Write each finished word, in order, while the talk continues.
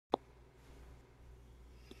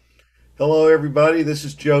Hello, everybody. This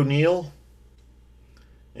is Joe Neal,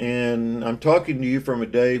 and I'm talking to you from a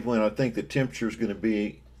day when I think the temperature is going to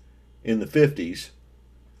be in the 50s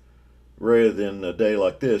rather than a day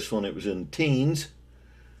like this when it was in the teens.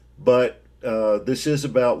 But this is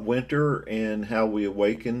about winter and how we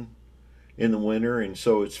awaken in the winter, and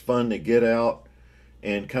so it's fun to get out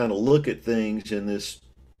and kind of look at things in this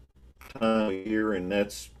time of year, and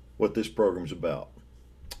that's what this program's about.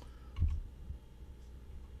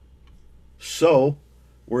 So,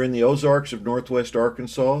 we're in the Ozarks of northwest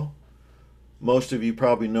Arkansas. Most of you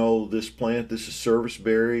probably know this plant. This is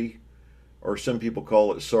serviceberry, or some people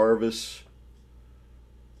call it sarvis.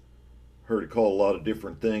 Heard it called a lot of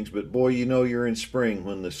different things, but boy, you know you're in spring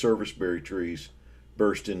when the serviceberry trees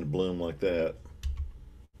burst into bloom like that.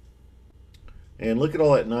 And look at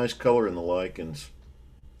all that nice color in the lichens.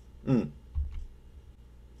 Mm.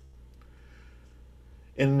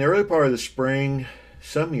 In the early part of the spring,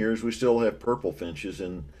 some years we still have purple finches,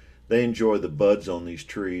 and they enjoy the buds on these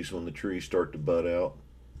trees when the trees start to bud out.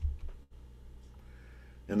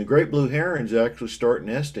 And the great blue herons actually start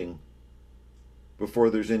nesting before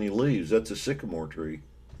there's any leaves. That's a sycamore tree.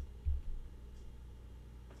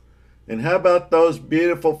 And how about those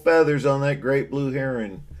beautiful feathers on that great blue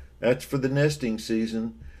heron? That's for the nesting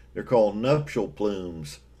season. They're called nuptial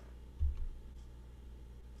plumes.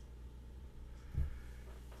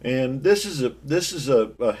 And this is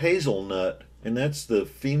a hazelnut, and that's the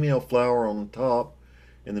female flower on the top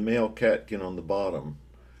and the male catkin on the bottom.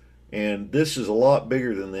 And this is a lot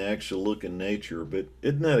bigger than they actually look in nature, but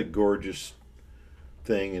isn't that a gorgeous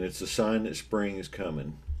thing? And it's a sign that spring is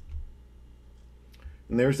coming.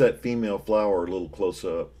 And there's that female flower a little close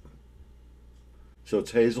up. So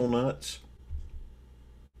it's hazelnuts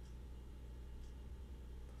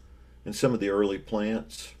and some of the early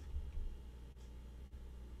plants.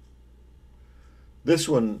 This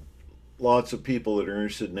one, lots of people that are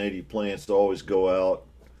interested in native plants always go out.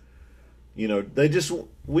 You know,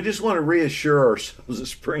 we just want to reassure ourselves that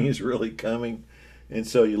spring is really coming, and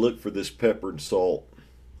so you look for this pepper and salt.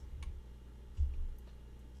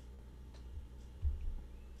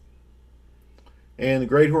 And the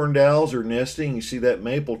great horned owls are nesting. You see that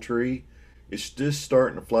maple tree, it's just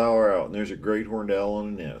starting to flower out, and there's a great horned owl on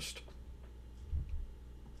a nest.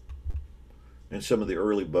 And some of the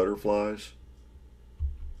early butterflies.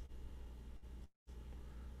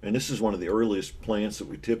 And this is one of the earliest plants that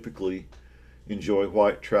we typically enjoy,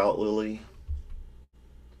 white trout lily.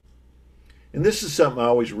 And this is something I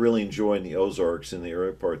always really enjoy in the Ozarks in the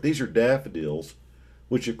early part. These are daffodils,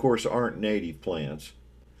 which of course aren't native plants.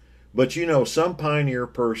 But you know, some pioneer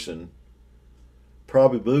person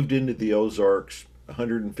probably moved into the Ozarks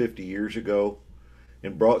 150 years ago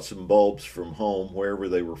and brought some bulbs from home, wherever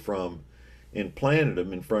they were from, and planted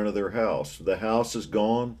them in front of their house. The house is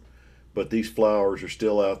gone, but these flowers are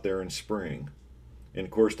still out there in spring. And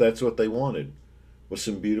of course, that's what they wanted, was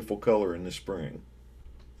some beautiful color in the spring.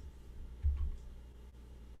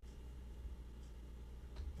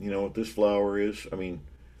 You know what this flower is? I mean,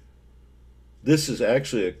 this is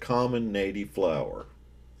actually a common native flower.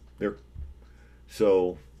 They're,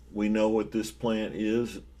 so we know what this plant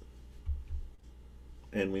is,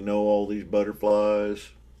 and we know all these butterflies.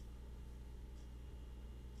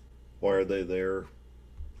 Why are they there?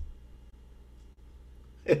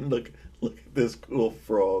 And look at this cool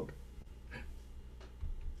frog.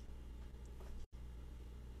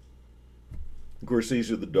 Of course,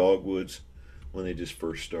 these are the dogwoods when they just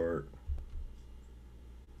first start.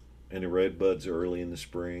 And the red buds early in the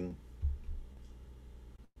spring.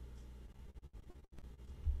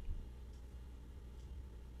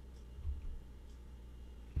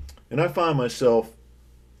 And I find myself,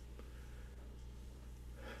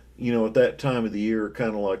 you know, at that time of the year,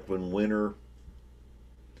 kind of like when winter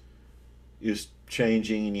is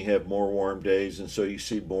changing and you have more warm days, and so you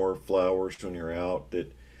see more flowers when you're out.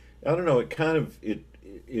 That I don't know. It kind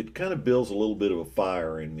of builds a little bit of a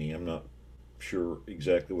fire in me. I'm not sure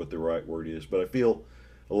exactly what the right word is, but I feel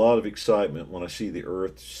a lot of excitement when I see the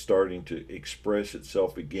earth starting to express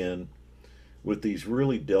itself again with these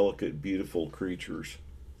really delicate, beautiful creatures.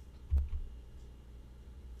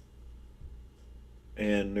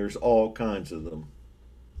 And there's all kinds of them.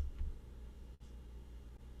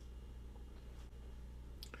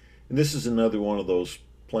 And this is another one of those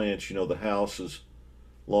plants, you know, the house is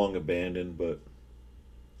long abandoned, but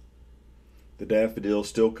the daffodils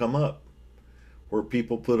still come up where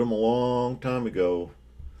people put them a long time ago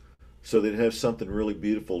so they'd have something really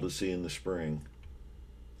beautiful to see in the spring.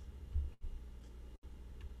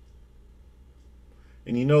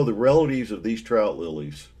 And you know, the relatives of these trout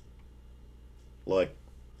lilies, like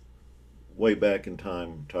way back in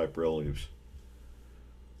time type relatives.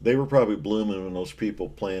 They were probably blooming when those people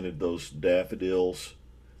planted those daffodils,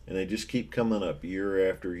 and they just keep coming up year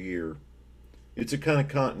after year. It's a kind of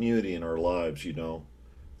continuity in our lives, you know.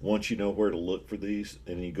 Once you know where to look for these,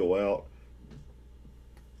 and you go out.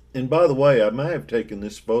 And by the way, I may have taken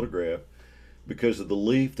this photograph because of the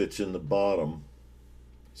leaf that's in the bottom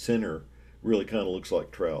center. Really kind of looks like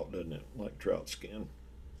trout, doesn't it? Like trout skin.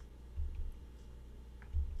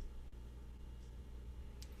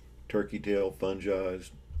 Turkey tail fungi.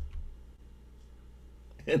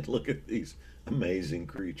 And look at these amazing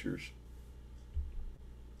creatures.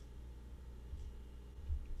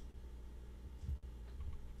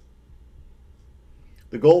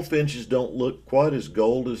 The goldfinches don't look quite as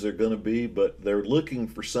gold as they're going to be, but they're looking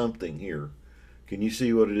for something here. Can you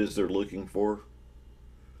see what it is they're looking for?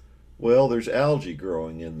 Well, there's algae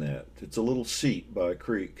growing in that. It's a little seat by a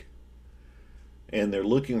creek. And they're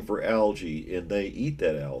looking for algae, and they eat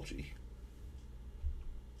that algae.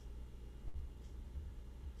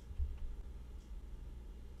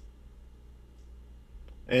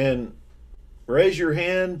 And raise your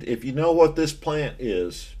hand if you know what this plant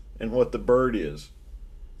is and what the bird is.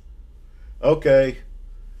 Okay,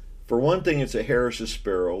 for one thing, it's a Harris's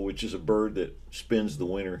sparrow, which is a bird that spends the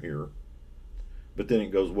winter here, but then it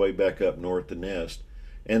goes way back up north to nest.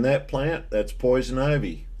 And that plant, that's poison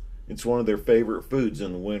ivy. It's one of their favorite foods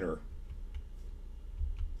in the winter.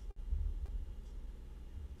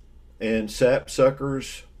 And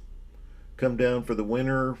sapsuckers come down for the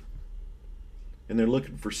winter, and they're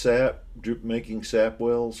looking for sap, making sap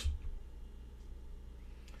wells.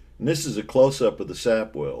 And this is a close-up of the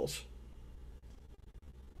sap wells.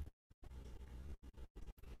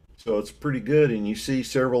 So it's pretty good, and you see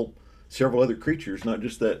several other creatures, not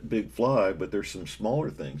just that big fly, but there's some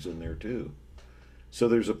smaller things in there too. So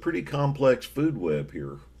there's a pretty complex food web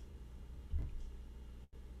here.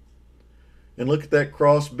 And look at that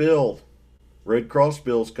crossbill. Red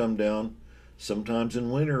crossbills come down sometimes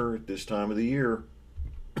in winter at this time of the year.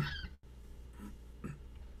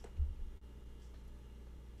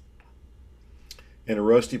 And a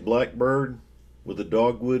rusty blackbird with a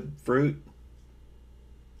dogwood fruit.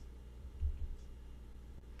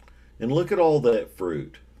 And look at all that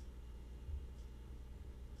fruit.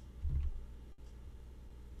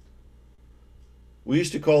 We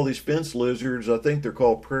used to call these fence lizards, I think they're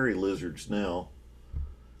called prairie lizards now.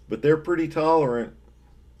 But they're pretty tolerant.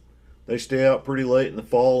 They stay out pretty late in the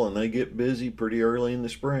fall and they get busy pretty early in the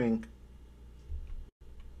spring.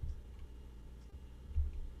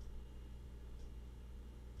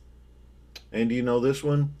 And do you know this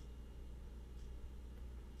one?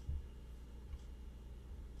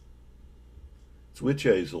 It's witch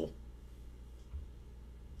hazel.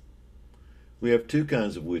 We have two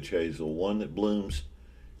kinds of witch hazel. One that blooms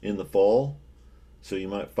in the fall, so you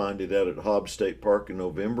might find it out at Hobbs State Park in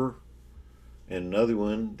November, and another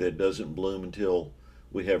one that doesn't bloom until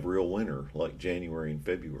we have real winter, like January and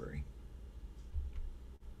February.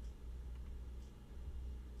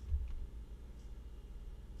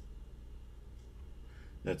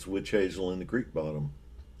 That's witch hazel in the creek bottom.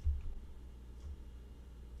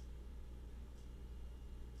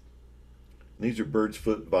 These are bird's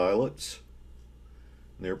foot violets.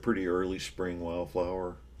 They're a pretty early spring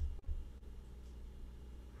wildflower.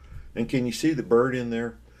 And can you see the bird in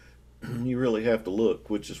there? You really have to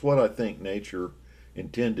look, which is what I think nature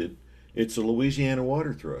intended. It's a Louisiana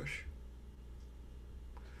water thrush.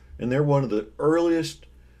 And they're one of the earliest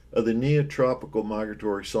of the neotropical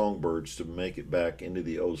migratory songbirds to make it back into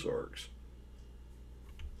the Ozarks.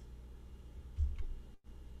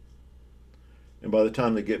 And by the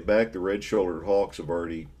time they get back, the red-shouldered hawks are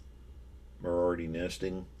already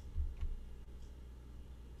nesting.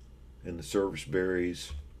 And the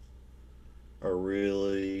serviceberries are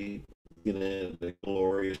really in a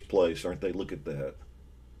glorious place, aren't they? Look at that.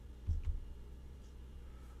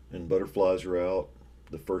 And butterflies are out,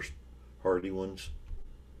 the first hardy ones.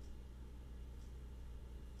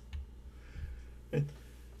 And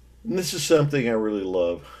this is something I really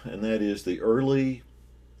love, and that is the early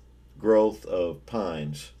growth of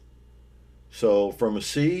pines. So from a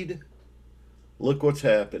seed, look what's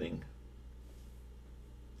happening.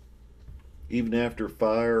 Even after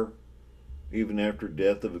fire, even after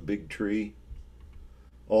death of a big tree,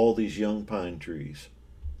 all these young pine trees.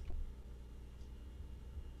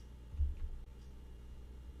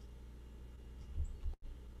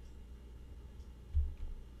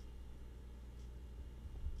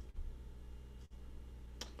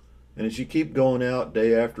 And as you keep going out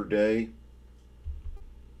day after day,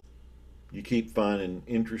 you keep finding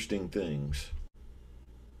interesting things.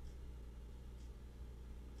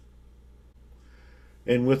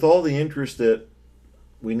 And with all the interest that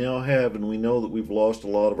we now have, and we know that we've lost a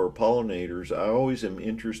lot of our pollinators, I always am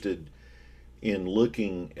interested in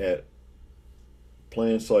looking at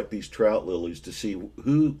plants like these trout lilies to see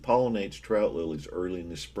who pollinates trout lilies early in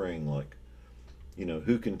the spring. Like,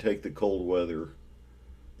 who can take the cold weather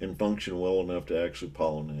and function well enough to actually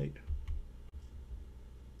pollinate.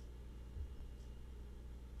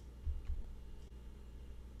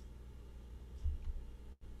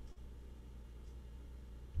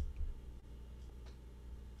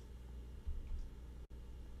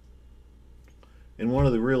 And one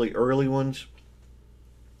of the really early ones,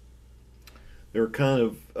 they're kind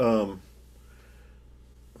of,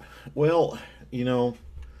 well, you know,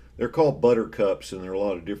 they're called buttercups, and there are a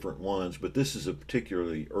lot of different ones, but this is a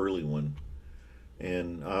particularly early one.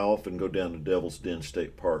 And I often go down to Devil's Den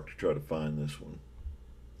State Park to try to find this one.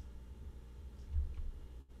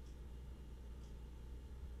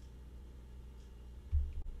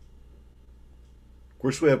 Of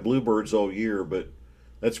course, we have bluebirds all year, but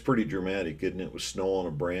that's pretty dramatic, isn't it? With snow on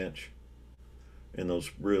a branch and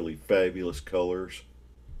those really fabulous colors.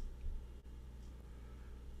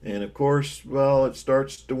 And of course, well, it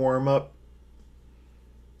starts to warm up.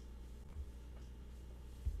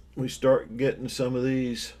 We start getting some of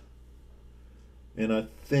these. And I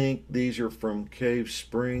think these are from Cave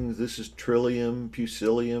Springs. This is Trillium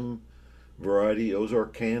pusilium variety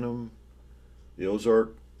Ozarkanum. The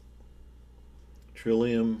Ozark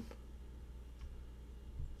Trillium.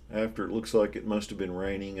 After it looks like it must have been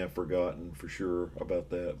raining. I've forgotten for sure about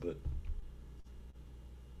that, but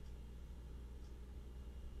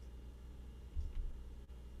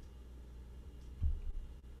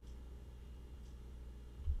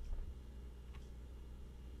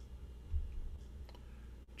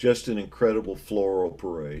just an incredible floral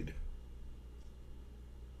parade.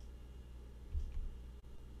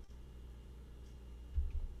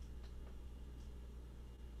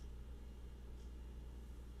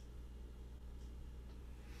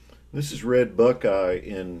 This is red buckeye,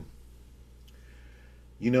 and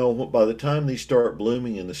by the time these start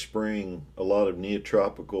blooming in the spring, a lot of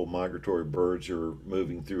neotropical migratory birds are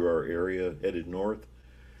moving through our area, headed north.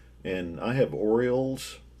 And I have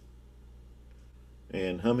orioles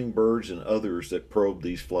and hummingbirds and others that probe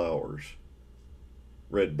these flowers.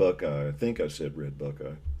 Red buckeye, I think I said red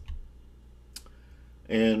buckeye.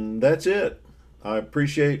 And that's it. I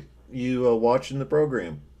appreciate you watching the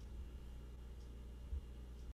program.